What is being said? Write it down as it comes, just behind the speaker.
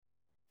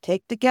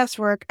Take the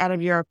guesswork out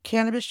of your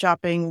cannabis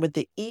shopping with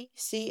the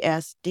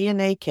ECS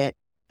DNA Kit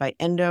by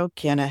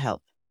Canna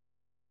Health.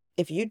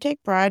 If you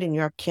take pride in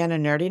your Canna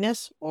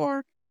nerdiness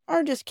or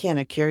are just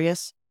Canna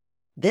curious,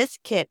 this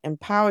kit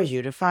empowers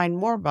you to find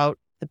more about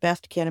the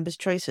best cannabis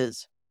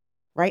choices.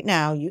 Right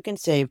now, you can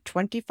save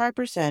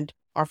 25%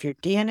 off your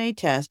DNA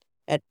test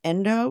at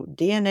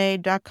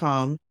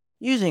endodna.com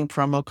using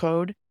promo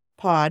code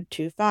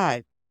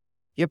POD25.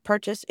 Your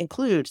purchase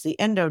includes the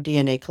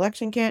EndoDNA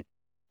Collection Kit,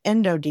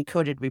 Endo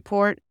Decoded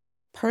Report,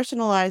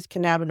 personalized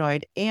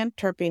cannabinoid and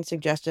terpene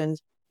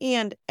suggestions,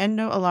 and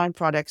Endo-aligned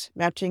products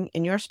matching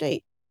in your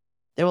state.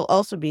 There will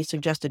also be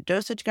suggested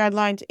dosage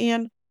guidelines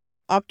and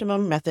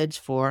optimum methods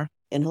for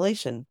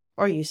inhalation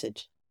or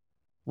usage.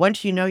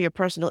 Once you know your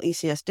personal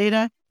ECS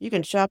data, you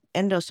can shop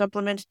Endo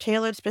supplements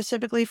tailored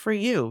specifically for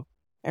you.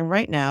 And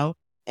right now,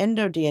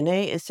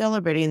 EndoDNA is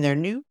celebrating their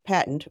new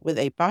patent with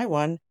a buy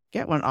one,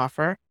 get one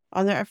offer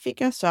on their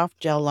Afika Soft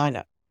Gel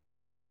lineup.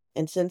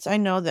 And since I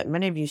know that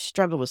many of you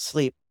struggle with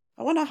sleep,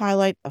 I want to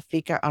highlight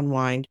Afika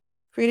Unwind,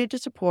 created to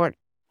support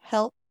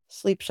health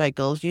sleep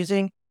cycles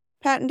using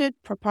patented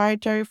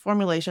proprietary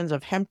formulations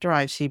of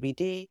hemp-derived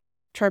CBD,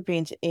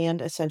 terpenes,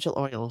 and essential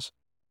oils.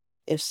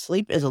 If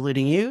sleep is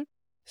eluding you,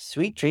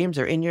 sweet dreams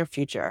are in your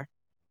future.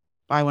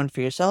 Buy one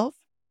for yourself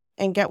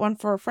and get one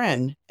for a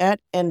friend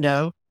at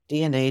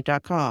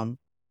endodna.com.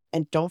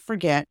 And don't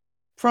forget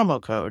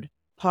promo code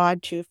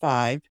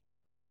POD25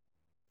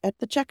 at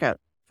the checkout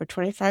for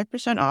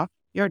 25% off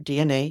your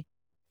DNA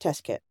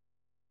test kit.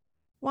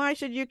 Why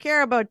should you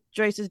care about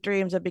Joyce's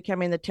dreams of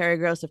becoming the Terry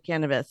Gross of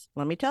cannabis?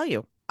 Let me tell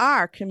you.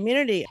 Our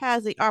community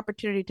has the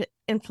opportunity to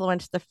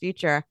influence the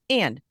future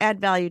and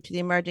add value to the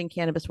emerging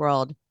cannabis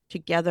world.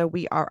 Together,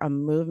 we are a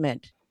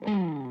movement.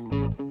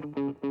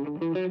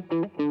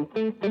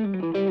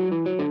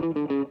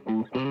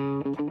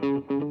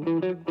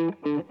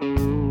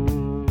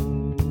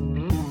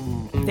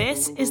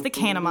 This is the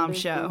Canna Mom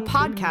Show, a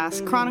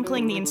podcast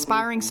chronicling the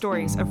inspiring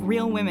stories of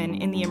real women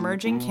in the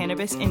emerging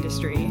cannabis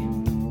industry.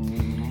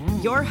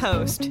 Your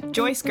host,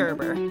 Joyce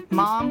Gerber,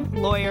 mom,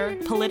 lawyer,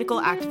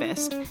 political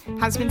activist,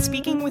 has been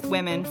speaking with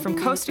women from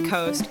coast to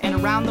coast and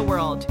around the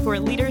world who are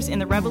leaders in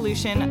the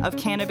revolution of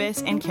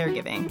cannabis and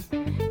caregiving,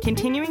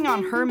 continuing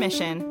on her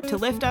mission to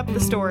lift up the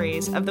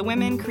stories of the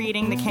women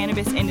creating the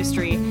cannabis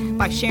industry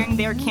by sharing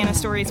their canna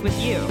stories with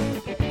you.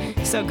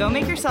 So go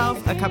make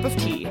yourself a cup of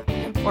tea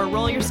or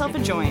roll yourself a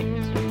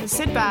joint,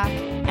 sit back,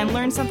 and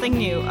learn something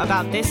new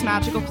about this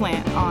magical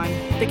plant on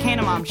The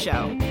Canna Mom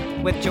Show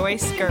with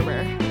Joyce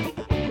Gerber.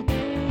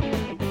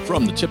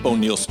 From the Tip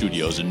O'Neill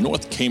Studios in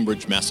North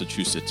Cambridge,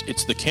 Massachusetts,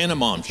 it's the Canna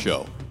Mom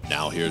Show.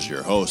 Now here's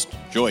your host,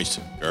 Joyce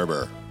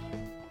Gerber.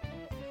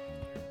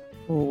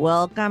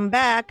 Welcome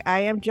back.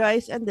 I am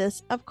Joyce, and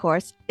this, of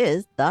course,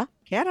 is the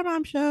Canna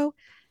Mom Show.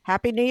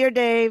 Happy New Year,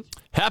 Dave.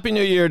 Happy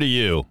New Year to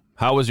you.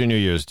 How was your New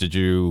Year's? Did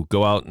you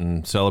go out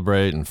and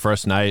celebrate and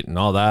first night and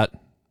all that?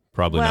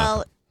 Probably not.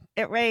 Well,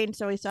 it rained,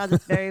 so we saw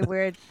this very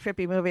weird,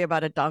 trippy movie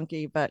about a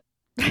donkey, but...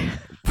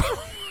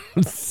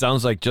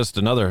 Sounds like just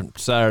another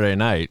Saturday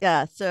night.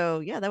 Yeah,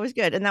 so that was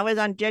good. And that was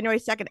on January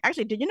 2nd.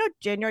 Actually, did you know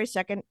January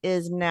 2nd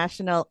is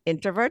National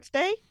Introverts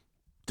Day?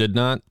 Did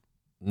not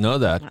know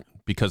that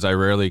because I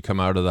rarely come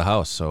out of the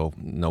house, so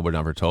nobody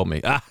ever told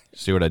me.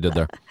 See what I did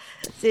there?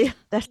 See,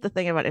 that's the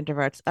thing about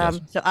introverts.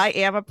 Yes. So I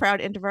am a proud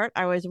introvert.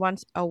 I was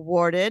once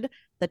awarded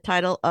the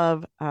title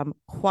of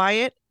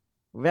Quiet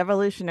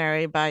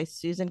Revolutionary by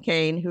Susan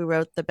Cain, who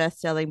wrote the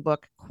best-selling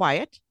book,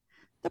 Quiet,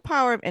 The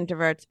Power of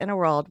Introverts in a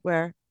World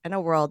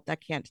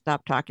that Can't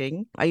Stop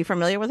Talking. Are you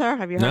familiar with her?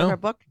 Have you heard of her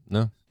book?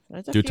 No.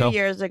 It's a few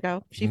years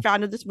ago. She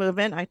founded this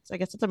movement. I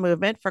guess it's a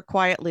movement for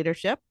quiet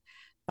leadership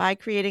by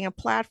creating a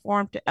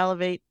platform to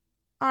elevate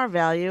our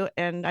value.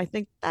 And I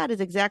think that is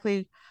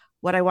exactly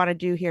what I want to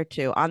do here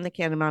too on the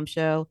Canna Mom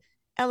Show,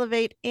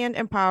 elevate and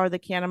empower the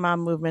Canna Mom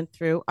movement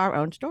through our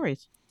own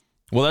stories.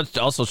 Well, that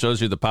also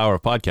shows you the power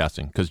of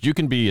podcasting, because you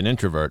can be an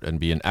introvert and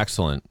be an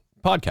excellent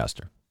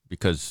podcaster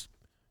because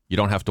you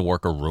don't have to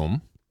work a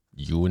room.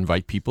 You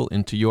invite people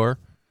onto your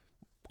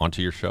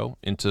show,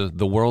 into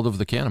the world of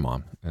the Canna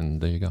Mom,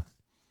 and there you go.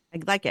 I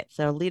like it.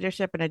 So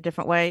leadership in a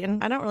different way.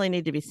 And I don't really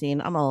need to be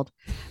seen. I'm old,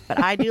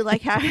 but I do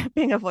like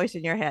having a voice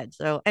in your head.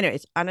 So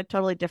anyways, on a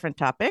totally different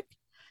topic,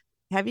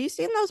 have you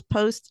seen those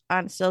posts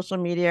on social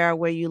media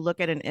where you look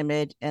at an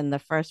image and the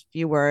first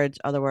few words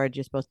are the words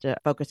you're supposed to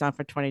focus on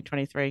for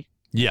 2023?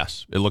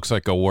 Yes. It looks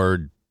like a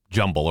word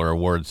jumble or a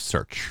word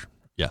search.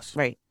 Yes.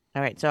 Right.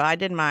 All right. So I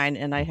did mine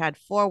and I had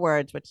 4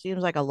 words, which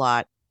seems like a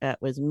lot. It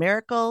was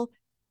miracle,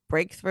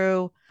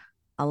 breakthrough,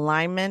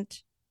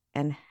 alignment,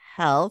 and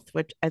health,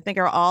 which I think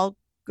are all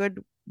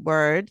good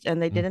words,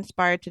 and they did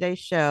inspire today's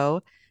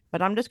show,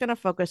 but I'm just going to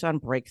focus on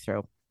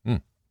breakthrough.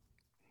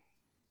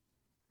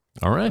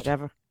 All right.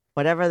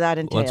 Whatever that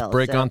entails. Let's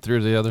break on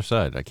through the other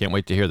side. I can't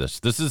wait to hear this.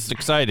 This is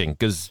exciting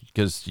because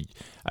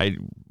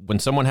when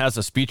someone has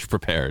a speech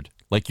prepared,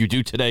 like you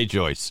do today,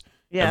 Joyce,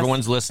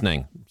 everyone's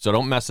listening, so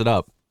don't mess it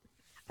up.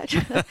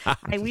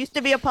 I used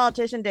to be a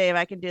politician, Dave.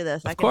 I can do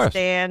this. I can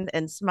stand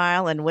and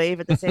smile and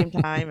wave at the same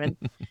time and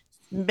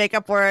make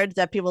up words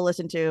that people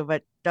listen to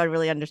but don't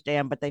really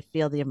understand, but they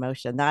feel the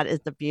emotion. That is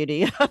the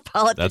beauty of That's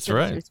politicians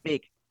right. who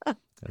speak. That's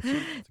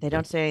right. They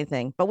don't say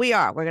anything, but we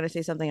are. We're going to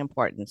say something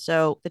important.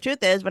 So the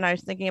truth is, when I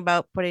was thinking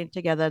about putting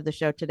together the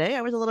show today,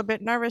 I was a little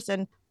bit nervous,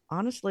 and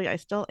honestly, I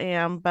still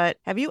am. But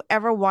have you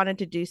ever wanted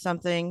to do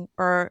something,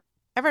 or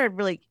have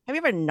you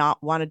ever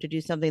not wanted to do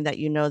something that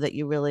you know that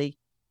you really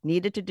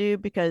needed to do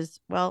because,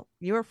 well,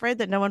 you were afraid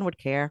that no one would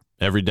care?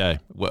 Every day.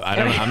 Well,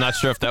 I'm not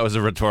sure if that was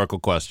a rhetorical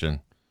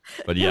question,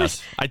 but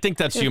yes, I think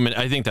that's human.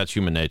 I think that's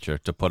human nature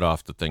to put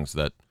off the things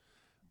that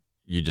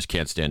you just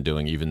can't stand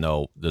doing, even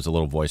though there's a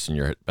little voice in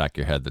your back of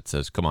your head that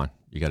says, "Come on,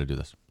 you got to do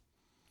this."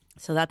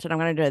 So that's what I'm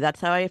going to do. That's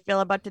how I feel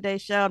about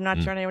today's show. I'm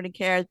not sure anybody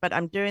cares, but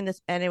I'm doing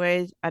this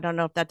anyways. I don't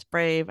know if that's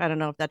brave. I don't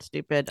know if that's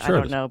stupid. Sure I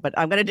don't know, but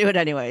I'm going to do it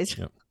anyways.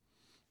 Yep.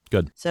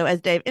 Good. So,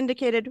 as Dave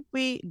indicated,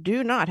 we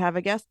do not have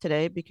a guest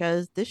today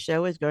because this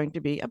show is going to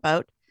be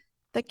about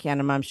the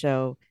Canna Mom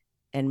Show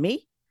and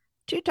me.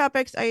 Two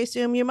topics I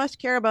assume you must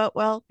care about,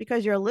 well,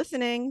 because you're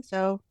listening.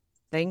 So,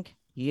 thank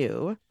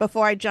you.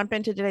 Before I jump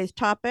into today's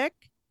topic,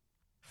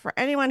 for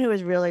anyone who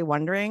is really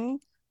wondering,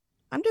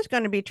 I'm just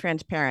going to be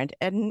transparent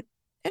and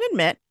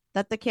admit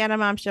that the Canna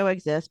Mom Show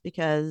exists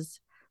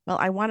because, well,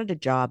 I wanted a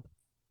job.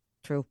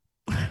 True.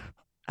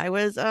 I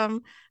was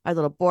a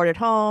little bored at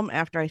home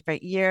after I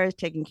spent years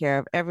taking care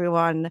of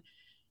everyone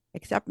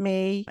except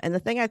me. And the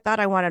thing I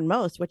thought I wanted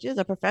most, which is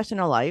a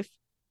professional life,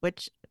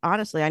 which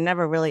honestly I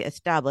never really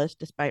established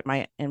despite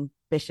my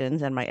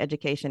ambitions and my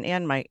education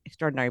and my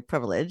extraordinary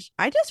privilege.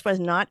 I just was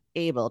not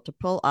able to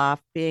pull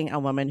off being a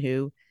woman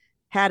who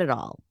had it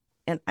all.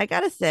 And I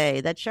gotta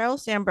say that Sheryl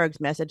Sandberg's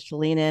message to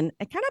lean in,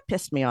 it kind of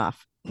pissed me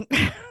off.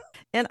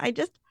 And I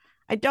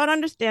don't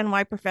understand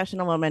why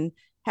professional women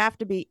have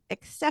to be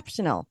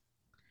exceptional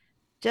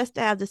just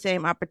to have the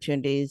same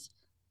opportunities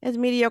as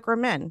mediocre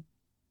men.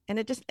 And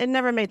it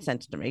never made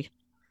sense to me.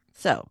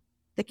 So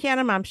the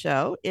Canna Mom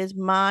Show is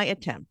my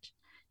attempt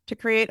to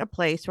create a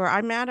place where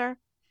I matter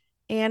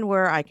and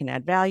where I can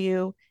add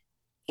value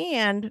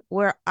and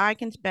where I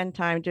can spend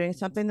time doing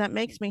something that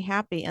makes me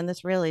happy. And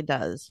this really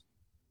does.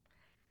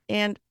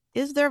 And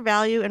is there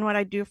value in what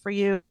I do for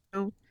you,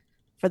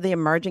 for the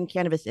emerging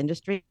cannabis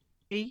industry,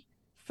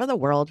 for the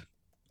world?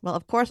 Well,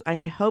 of course,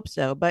 I hope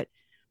so. But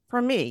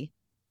for me,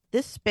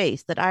 this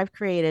space that I've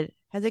created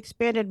has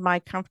expanded my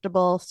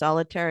comfortable,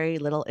 solitary,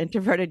 little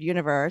introverted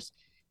universe,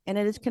 and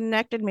it has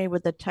connected me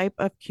with the type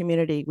of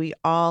community we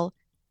all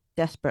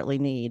desperately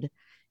need.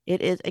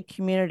 It is a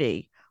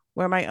community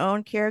where my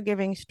own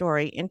caregiving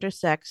story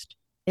intersects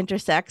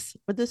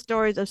with the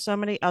stories of so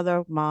many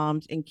other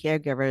moms and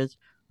caregivers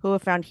who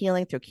have found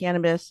healing through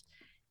cannabis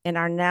and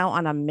are now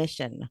on a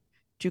mission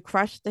to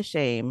crush the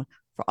shame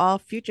for all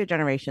future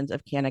generations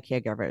of Canna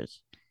caregivers.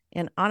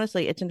 And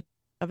honestly, it's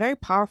a very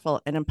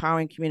powerful and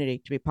empowering community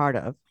to be part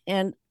of.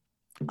 And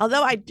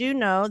although I do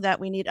know that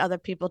we need other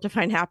people to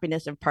find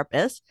happiness and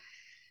purpose,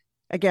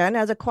 again,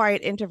 as a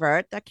quiet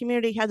introvert, that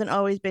community hasn't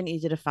always been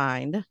easy to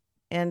find.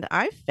 And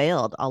I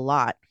failed a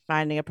lot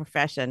finding a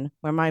profession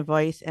where my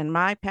voice and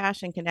my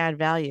passion can add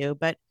value,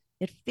 but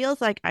it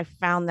feels like I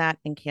found that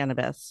in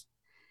cannabis.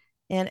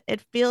 And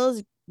it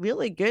feels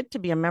really good to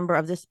be a member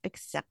of this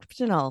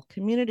exceptional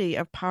community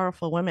of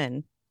powerful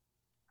women.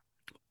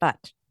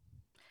 But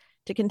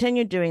to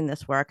continue doing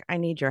this work, I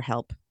need your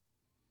help.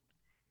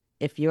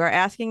 If you are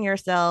asking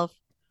yourself,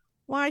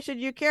 why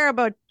should you care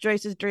about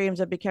Joyce's dreams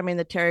of becoming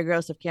the Terry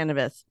Gross of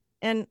cannabis?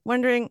 And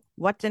wondering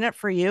what's in it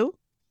for you?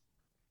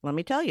 Let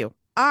me tell you.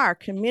 Our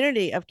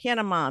community of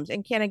Canna moms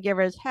and Canna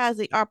givers has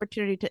the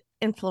opportunity to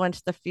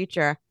influence the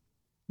future,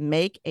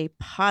 make a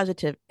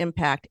positive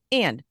impact,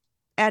 and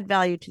add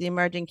value to the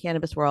emerging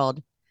cannabis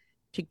world.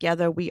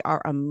 Together, we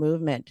are a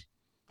movement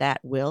that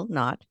will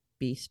not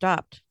be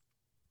stopped.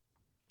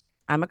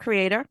 I'm a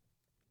creator,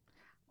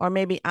 or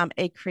maybe I'm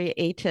a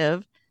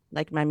creative,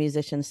 like my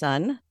musician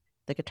son,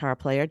 the guitar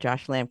player,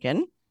 Josh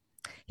Lampkin.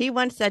 He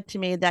once said to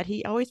me that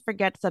he always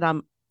forgets that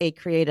I'm a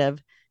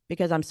creative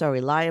because I'm so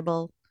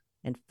reliable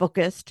and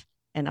focused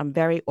and I'm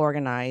very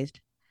organized.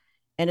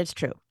 And it's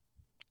true.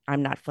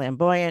 I'm not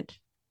flamboyant.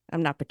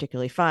 I'm not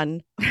particularly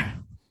fun,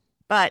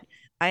 but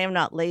I am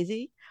not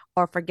lazy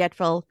or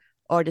forgetful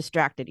or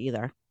distracted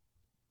either.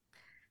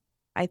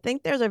 I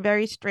think there's a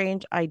very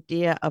strange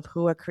idea of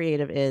who a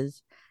creative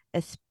is,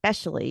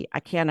 especially a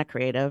Canna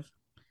creative.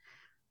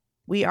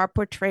 We are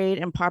portrayed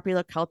in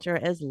popular culture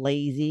as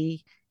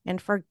lazy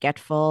and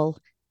forgetful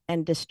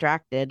and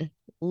distracted,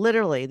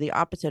 literally the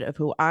opposite of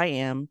who I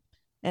am.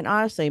 And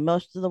honestly,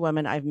 most of the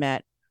women I've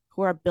met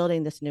who are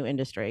building this new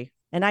industry.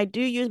 And I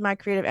do use my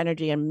creative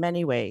energy in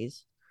many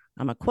ways.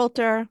 I'm a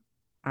quilter,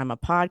 I'm a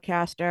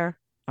podcaster,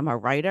 I'm a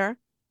writer,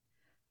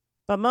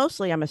 but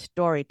mostly I'm a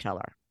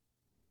storyteller.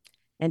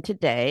 And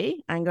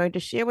today I'm going to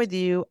share with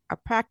you a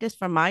practice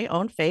from my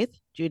own faith,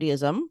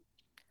 Judaism,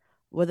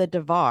 with a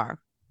devar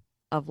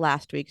of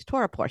last week's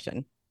Torah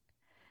portion.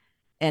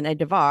 And a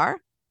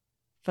devar,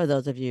 for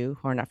those of you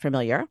who are not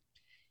familiar,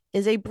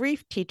 is a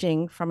brief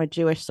teaching from a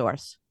Jewish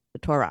source, the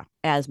Torah.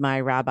 As my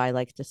rabbi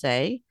likes to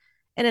say,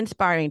 an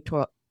inspiring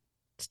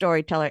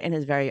storyteller in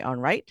his very own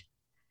right.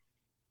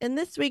 In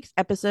this week's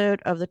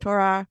episode of the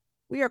Torah,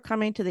 we are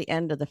coming to the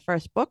end of the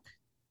first book,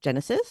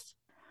 Genesis,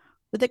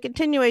 with a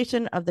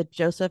continuation of the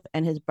Joseph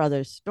and his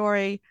brothers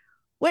story,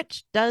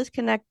 which does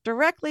connect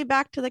directly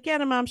back to the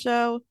Canna Mom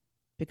show,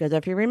 because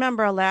if you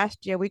remember,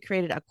 last year we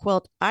created a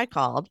quilt I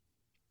called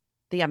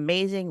The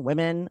Amazing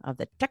Women of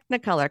the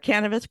Technicolor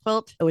Canvas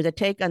Quilt. It was a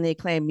take on the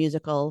acclaimed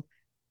musical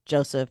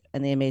Joseph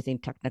and the Amazing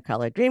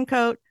Technicolor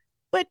Dreamcoat,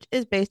 which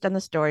is based on the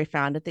story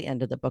found at the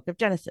end of the book of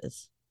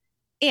Genesis.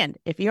 And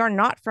if you are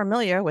not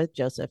familiar with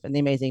Joseph and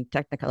the Amazing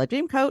Technicolor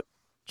Dreamcoat,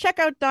 check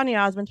out Donny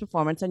Osmond's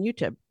performance on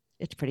YouTube.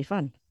 It's pretty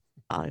fun.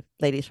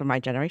 Ladies from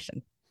my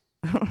generation.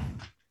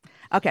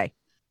 Okay,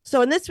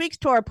 so in this week's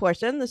Torah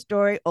portion, the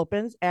story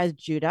opens as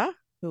Judah,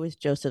 who is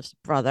Joseph's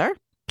brother,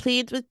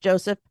 pleads with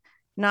Joseph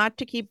not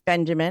to keep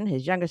Benjamin,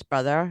 his youngest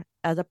brother,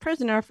 as a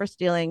prisoner for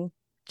stealing.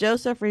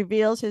 Joseph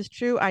reveals his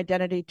true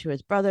identity to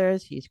his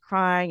brothers. He's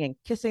crying and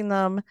kissing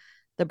them.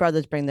 The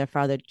brothers bring their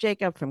father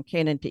Jacob from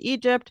Canaan to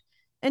Egypt,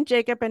 and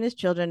Jacob and his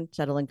children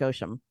settle in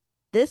Goshen.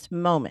 This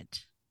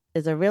moment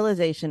is a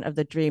realization of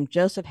the dream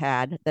Joseph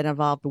had that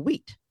involved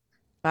wheat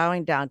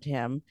bowing down to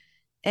him,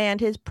 and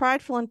his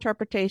prideful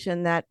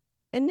interpretation that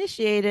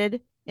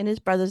initiated in his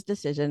brother's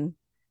decision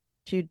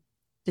to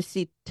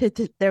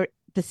their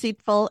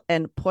deceitful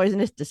and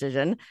poisonous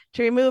decision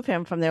to remove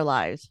him from their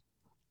lives.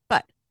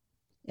 But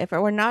if it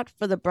were not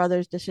for the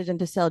brothers' decision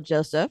to sell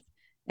Joseph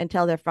and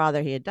tell their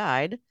father he had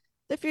died,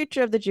 the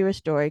future of the Jewish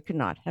story could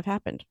not have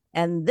happened.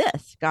 And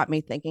this got me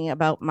thinking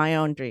about my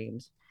own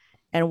dreams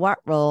and what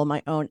role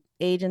my own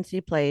agency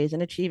plays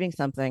in achieving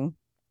something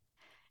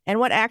and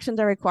what actions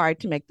are required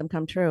to make them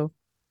come true.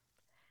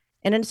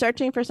 And in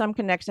searching for some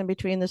connection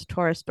between this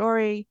Torah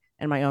story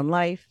and my own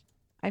life,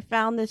 I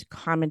found this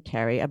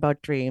commentary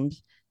about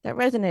dreams that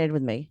resonated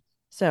with me.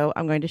 So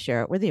I'm going to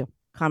share it with you.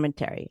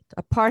 Commentary,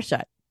 a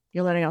parshat.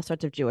 You're learning all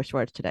sorts of Jewish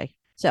words today.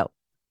 So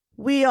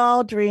we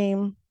all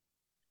dream,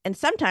 and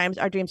sometimes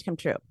our dreams come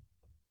true.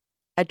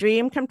 A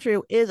dream come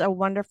true is a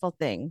wonderful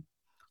thing,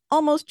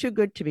 almost too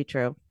good to be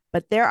true.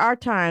 But there are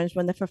times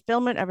when the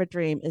fulfillment of a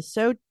dream is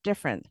so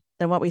different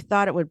than what we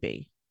thought it would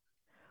be.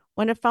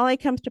 When it finally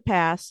comes to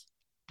pass,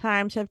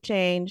 times have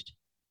changed,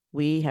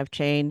 we have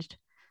changed,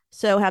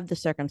 so have the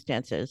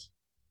circumstances.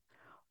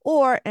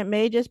 Or it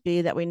may just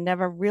be that we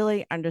never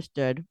really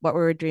understood what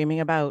we were dreaming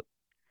about.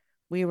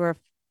 We never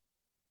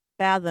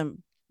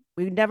fathomed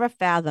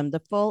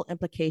the full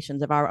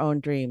implications of our own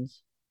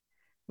dreams.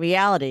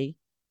 Reality,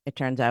 it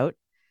turns out,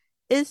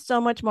 is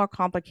so much more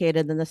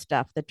complicated than the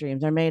stuff that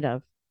dreams are made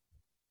of.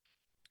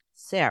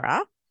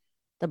 Sarah,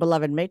 the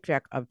beloved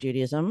matriarch of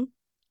Judaism,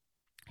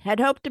 had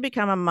hoped to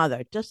become a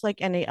mother, just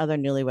like any other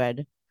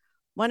newlywed.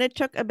 When it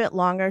took a bit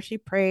longer, she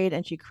prayed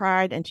and she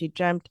cried and she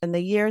dreamt, and the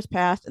years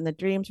passed and the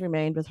dreams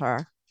remained with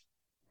her.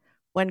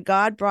 When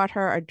God brought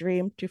her a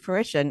dream to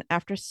fruition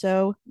after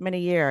so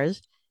many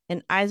years,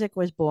 and Isaac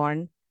was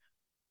born,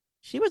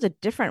 she was a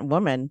different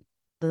woman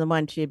than the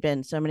one she had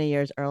been so many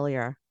years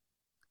earlier.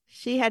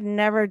 She had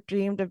never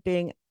dreamed of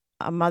being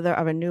a mother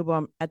of a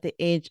newborn at the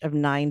age of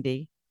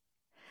 90.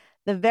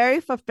 The very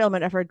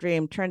fulfillment of her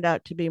dream turned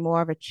out to be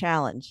more of a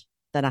challenge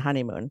than a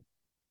honeymoon.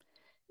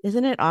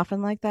 Isn't it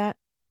often like that?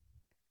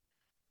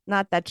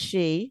 Not that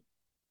she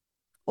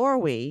or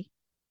we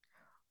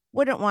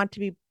wouldn't want to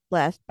be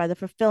blessed by the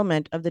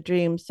fulfillment of the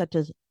dreams such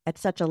as at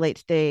such a late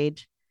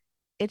stage.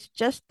 It's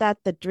just that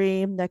the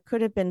dream that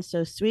could have been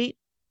so sweet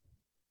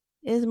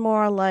is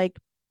more like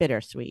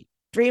bittersweet.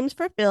 Dreams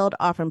fulfilled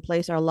often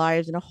place our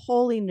lives in a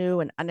wholly new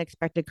and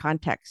unexpected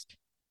context.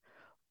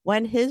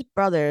 When his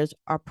brothers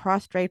are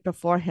prostrate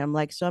before him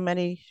like so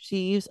many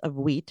sheaves of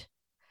wheat,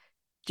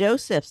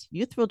 Joseph's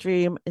youthful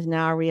dream is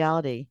now a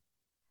reality.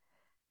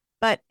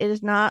 But it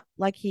is not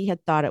like he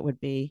had thought it would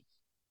be.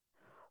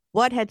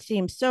 What had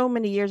seemed so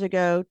many years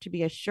ago to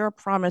be a sure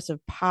promise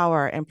of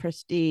power and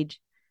prestige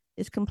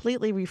is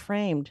completely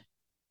reframed.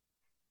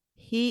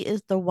 He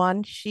is the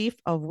one sheaf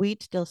of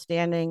wheat still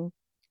standing,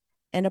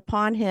 and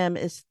upon him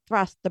is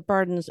thrust the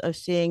burdens of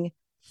seeing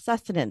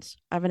sustenance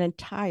of an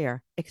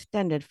entire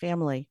extended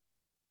family.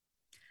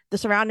 The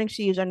surrounding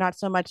sheaves are not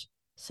so much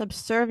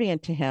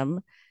subservient to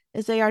him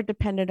as they are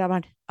dependent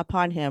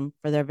upon him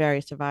for their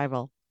very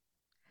survival.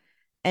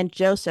 And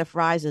Joseph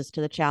rises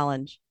to the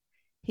challenge.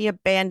 He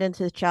abandons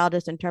his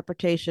childish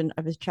interpretation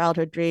of his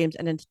childhood dreams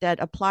and instead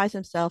applies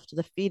himself to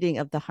the feeding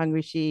of the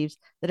hungry sheaves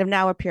that have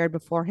now appeared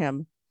before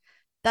him.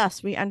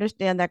 Thus, we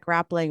understand that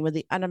grappling with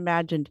the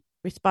unimagined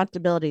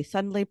responsibility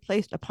suddenly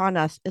placed upon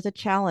us is a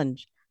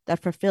challenge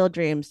that fulfilled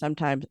dreams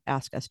sometimes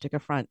ask us to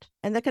confront.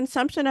 And the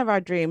consumption of our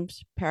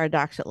dreams,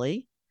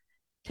 paradoxically,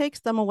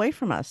 takes them away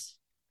from us.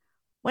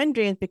 When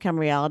dreams become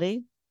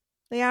reality,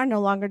 they are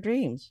no longer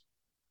dreams.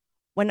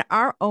 When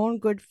our own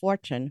good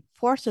fortune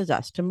forces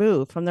us to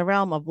move from the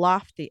realm of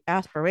lofty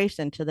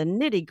aspiration to the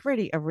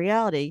nitty-gritty of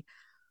reality,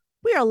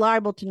 we are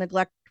liable to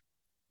neglect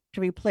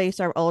to replace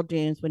our old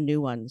dreams with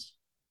new ones.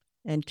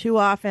 And too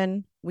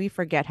often, we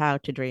forget how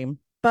to dream.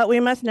 But we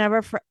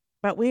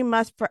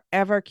must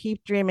forever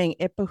keep dreaming.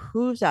 It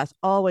behooves us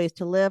always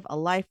to live a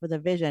life with a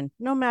vision,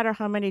 no matter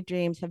how many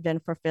dreams have been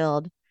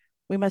fulfilled.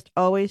 We must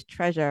always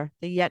treasure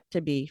the yet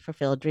to be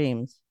fulfilled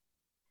dreams.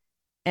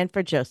 And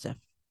for Joseph,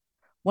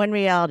 when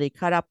reality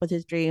caught up with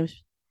his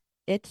dreams,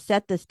 it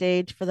set the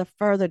stage for the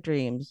further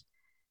dreams.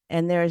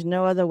 And there is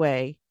no other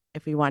way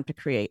if we want to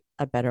create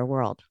a better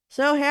world.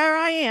 So here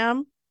I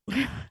am.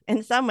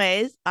 In some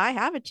ways, I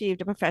have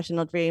achieved a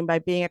professional dream by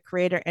being a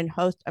creator and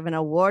host of an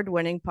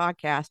award-winning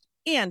podcast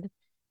and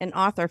an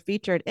author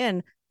featured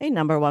in a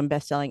 #1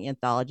 best-selling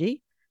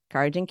anthology,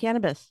 Courage in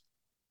Cannabis.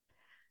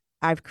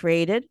 I've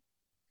created,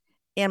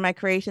 and my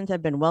creations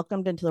have been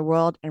welcomed into the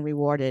world and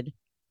rewarded.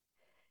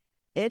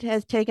 It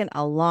has taken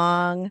a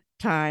long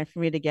time for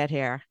me to get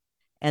here,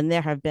 and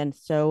there have been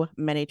so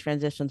many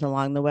transitions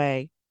along the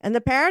way. And the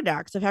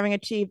paradox of having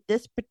achieved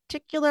this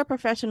particular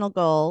professional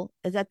goal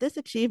is that this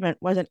achievement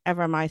wasn't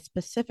ever my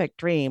specific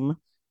dream,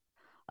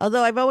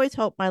 although I've always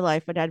hoped my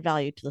life would add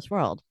value to this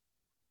world.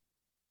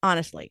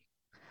 Honestly,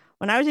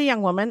 when I was a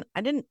young woman,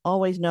 I didn't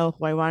always know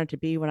who I wanted to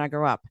be when I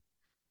grew up,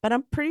 but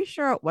I'm pretty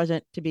sure it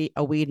wasn't to be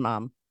a weed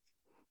mom.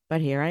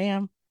 But here I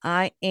am.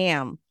 I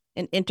am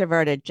an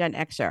introverted Gen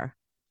Xer.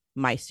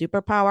 My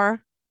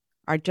superpower,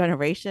 our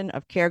generation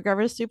of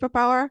caregivers'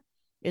 superpower,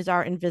 is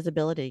our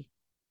invisibility.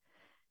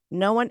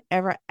 No one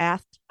ever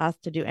asked us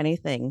to do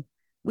anything.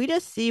 We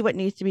just see what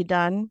needs to be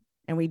done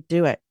and we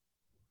do it.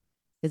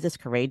 Is this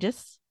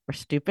courageous or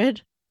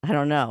stupid? I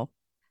don't know.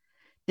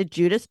 Did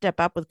Judas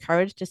step up with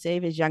courage to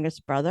save his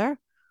youngest brother?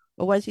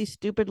 Or was he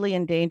stupidly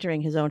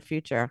endangering his own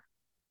future?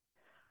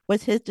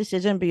 Was his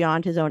decision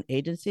beyond his own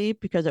agency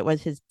because it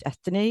was his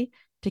destiny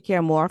to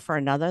care more for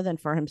another than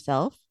for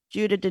himself?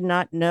 Judah did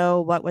not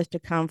know what was to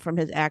come from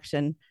his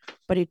action,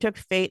 but he took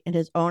fate in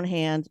his own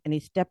hands and he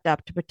stepped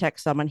up to protect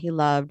someone he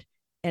loved,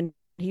 and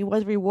he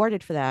was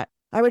rewarded for that.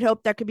 I would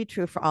hope that could be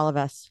true for all of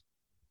us.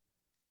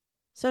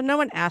 So no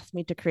one asked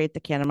me to create the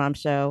Canna Mom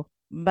Show,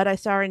 but I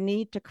saw a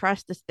need to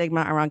crush the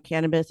stigma around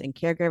cannabis and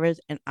caregivers,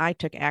 and I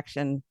took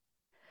action.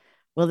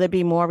 Will there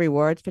be more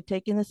rewards for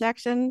taking this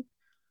action?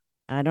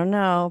 I don't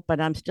know, but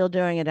I'm still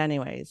doing it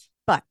anyways.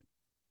 But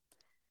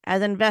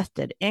as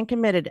invested and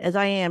committed as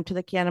I am to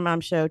the Canna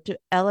Mom Show to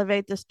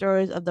elevate the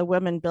stories of the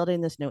women building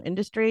this new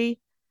industry,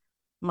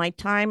 my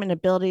time and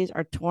abilities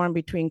are torn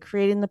between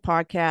creating the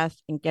podcast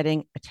and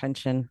getting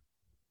attention.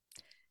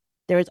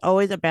 There is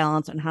always a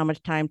balance on how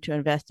much time to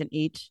invest in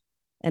each.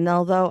 And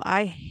although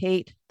I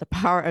hate the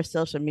power of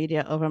social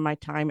media over my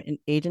time and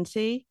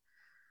agency,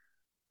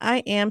 I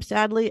am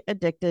sadly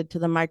addicted to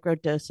the micro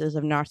doses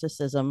of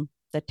narcissism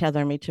that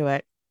tether me to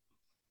it.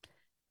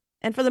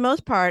 And for the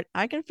most part,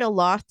 I can feel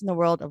lost in the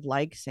world of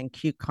likes and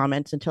cute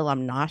comments until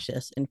I'm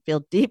nauseous and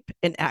feel deep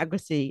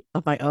inadequacy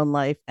of my own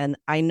life. And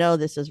I know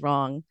this is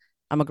wrong.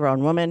 I'm a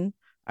grown woman.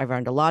 I've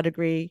earned a law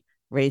degree,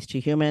 raised 2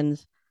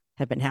 humans,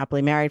 have been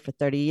happily married for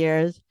 30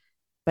 years,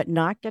 but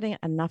not getting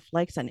enough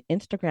likes on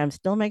Instagram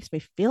still makes me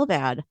feel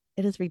bad.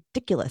 It is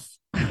ridiculous.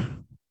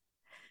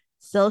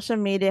 Social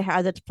media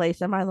has its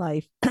place in my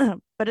life,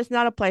 but it's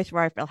not a place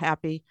where I feel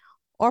happy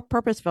or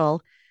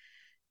purposeful.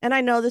 And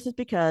I know this is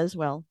because,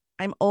 well,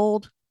 I'm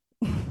old.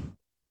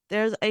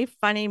 There's a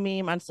funny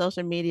meme on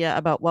social media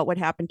about what would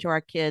happen to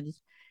our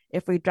kids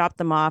if we dropped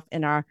them off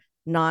in our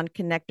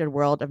non-connected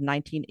world of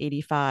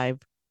 1985.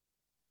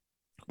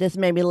 This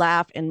made me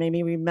laugh and made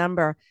me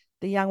remember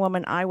the young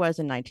woman I was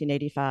in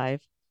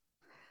 1985.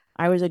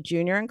 I was a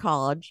junior in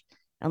college,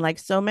 and like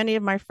so many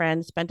of my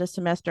friends, spent a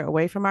semester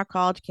away from our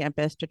college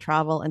campus to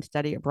travel and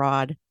study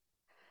abroad.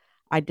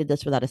 I did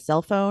this without a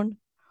cell phone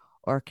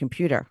or a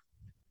computer,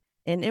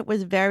 and it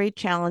was very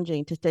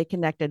challenging to stay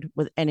connected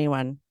with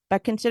anyone.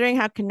 But considering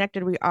how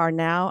connected we are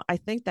now, I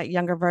think that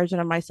younger version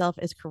of myself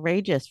is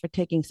courageous for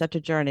taking such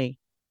a journey.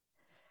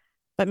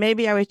 But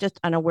maybe I was just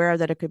unaware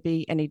that it could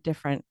be any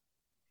different,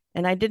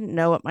 and I didn't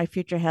know what my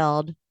future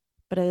held.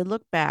 But I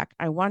look back,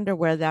 I wonder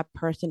where that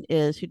person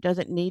is who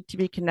doesn't need to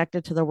be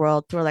connected to the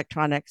world through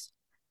electronics,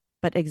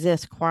 but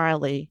exists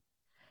quietly,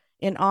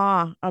 in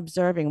awe,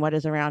 observing what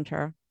is around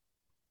her.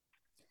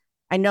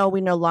 I know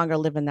we no longer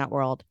live in that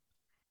world.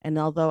 And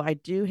although I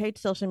do hate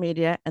social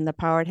media and the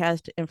power it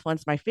has to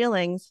influence my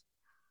feelings,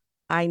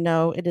 I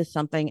know it is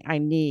something I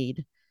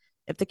need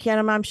if the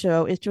Canna Mom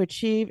Show is to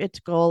achieve its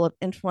goal of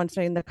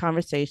influencing the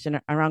conversation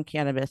around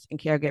cannabis and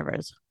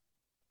caregivers.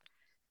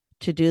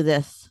 To do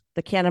this,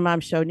 the Canna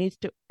Mom Show needs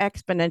to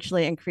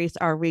exponentially increase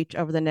our reach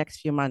over the next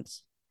few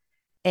months.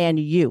 And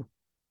you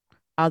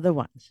are the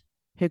ones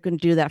who can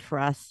do that for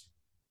us.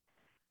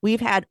 We've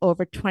had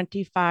over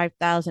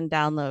 25,000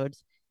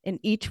 downloads, and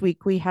each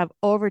week we have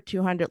over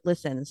 200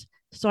 listens.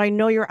 So I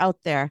know you're out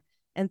there,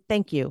 and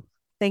thank you.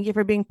 Thank you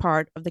for being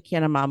part of the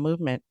Canna Mom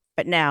movement.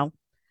 But now,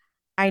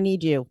 I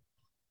need you.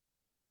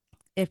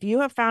 If you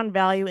have found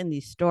value in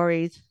these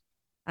stories,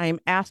 I am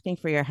asking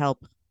for your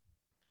help.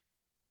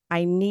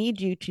 I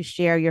need you to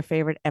share your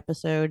favorite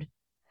episode.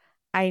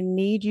 I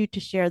need you to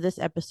share this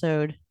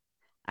episode.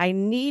 I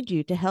need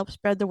you to help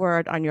spread the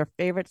word on your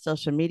favorite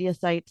social media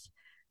sites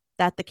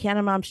that the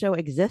Canna Mom Show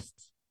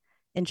exists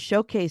and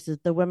showcases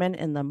the women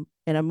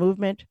in a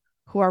movement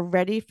who are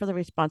ready for the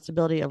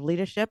responsibility of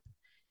leadership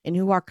and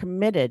who are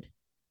committed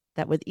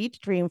that with each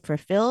dream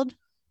fulfilled,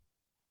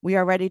 We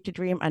are ready to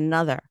dream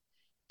another,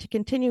 to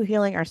continue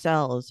healing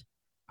ourselves,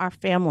 our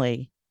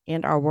family,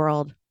 and our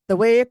world. The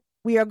way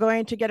we are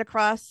going to get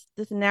across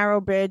this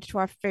narrow bridge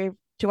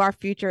to our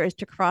future is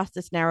to cross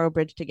this narrow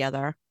bridge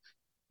together.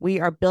 We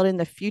are building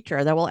the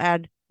future that will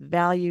add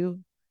value,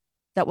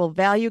 that will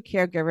value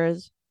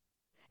caregivers,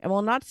 and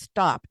will not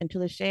stop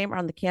until the shame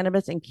on the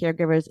cannabis and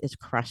caregivers is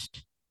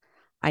crushed.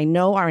 I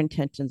know our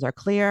intentions are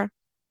clear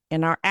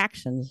and our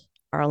actions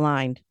are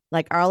aligned.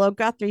 Like Arlo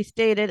Guthrie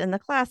stated in the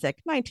classic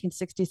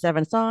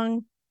 1967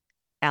 song,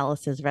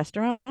 Alice's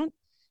Restaurant,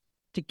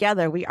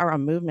 together we are a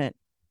movement.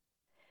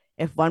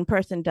 If one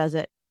person does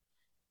it,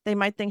 they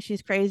might think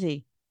she's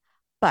crazy.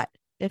 But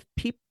if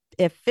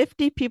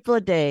 50 people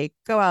a day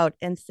go out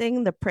and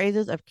sing the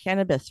praises of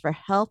cannabis for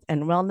health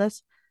and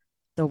wellness,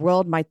 the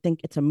world might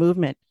think it's a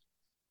movement.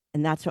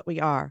 And that's what we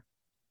are,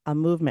 a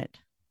movement,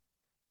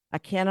 a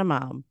Canna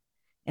Mom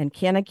and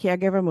Canna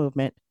Caregiver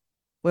movement,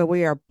 where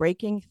we are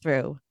breaking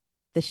through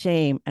the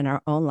shame in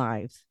our own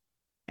lives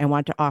and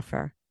want to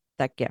offer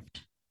that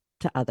gift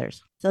to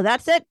others. So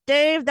that's it,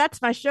 Dave.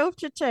 That's my show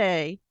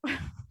today.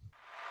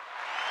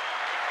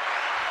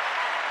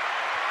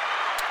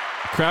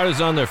 Crowd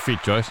is on their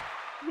feet, Joyce.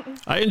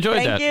 I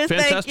enjoyed that.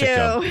 Fantastic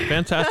job.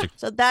 Fantastic.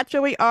 So that's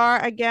where we are.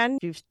 Again,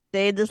 if you've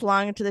stayed this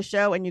long into the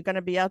show and you're going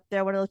to be out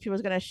there, one of those people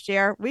is going to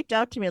share, reach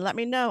out to me. Let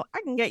me know.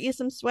 I can get you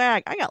some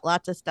swag. I got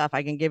lots of stuff.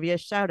 I can give you a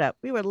shout out.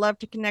 We would love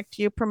to connect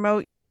to you,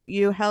 promote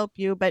you, help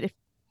you. But if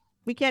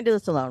we can't do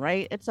this alone,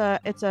 right? It's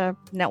a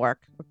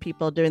network of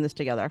people doing this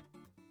together.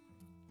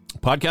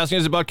 Podcasting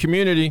is about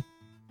community.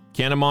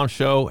 Canna Mom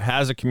Show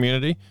has a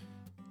community.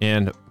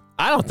 And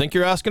I don't think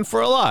you're asking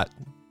for a lot.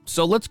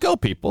 So let's go,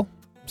 people.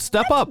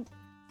 Step up.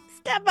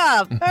 Step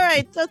up. All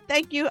right. So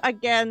thank you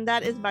again.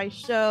 That is my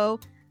show.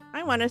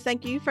 I want to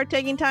thank you for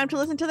taking time to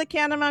listen to the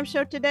Canna Mom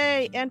Show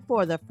today and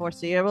for the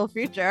foreseeable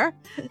future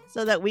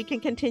so that we can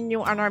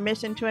continue on our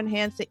mission to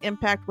enhance the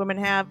impact women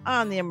have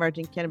on the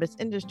emerging cannabis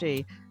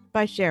industry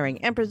by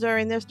sharing and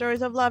preserving their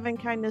stories of love and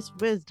kindness,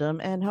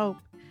 wisdom, and hope.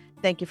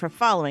 Thank you for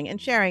following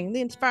and sharing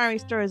the inspiring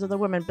stories of the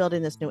women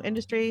building this new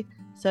industry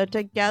so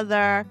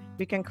together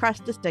we can crush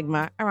the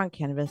stigma around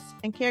cannabis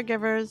and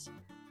caregivers.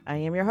 I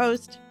am your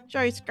host,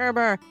 Joyce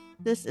Gerber.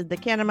 This is the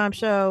Canna Mom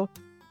Show,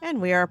 and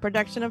we are a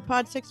production of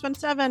Pod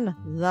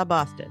 617, the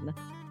Boston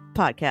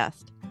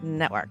Podcast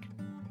Network.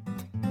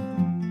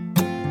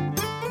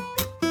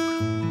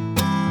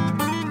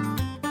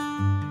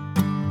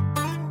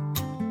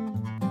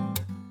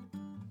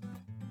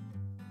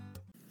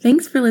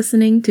 Thanks for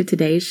listening to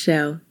today's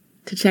show.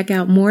 To check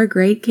out more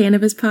great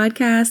cannabis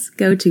podcasts,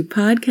 go to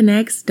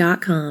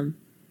podconnects.com.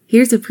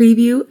 Here's a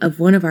preview of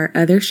one of our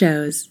other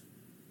shows.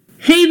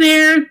 Hey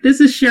there, this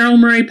is Cheryl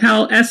Murray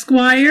Powell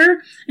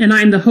Esquire, and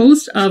I'm the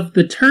host of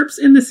the Terps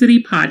in the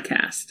City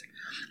podcast.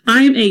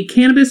 I am a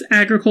cannabis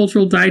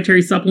agricultural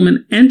dietary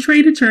supplement and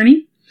trade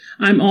attorney.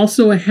 I'm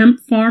also a hemp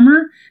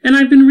farmer, and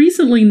I've been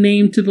recently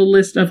named to the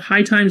list of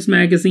High Times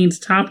Magazine's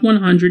top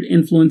 100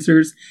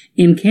 influencers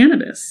in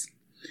cannabis.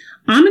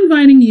 I'm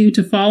inviting you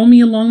to follow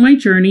me along my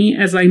journey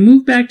as I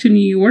move back to New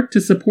York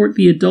to support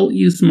the adult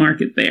use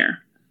market there.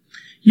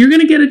 You're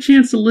going to get a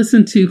chance to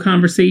listen to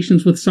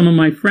conversations with some of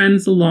my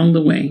friends along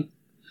the way.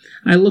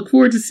 I look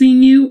forward to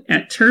seeing you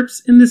at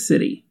Terps in the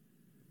City.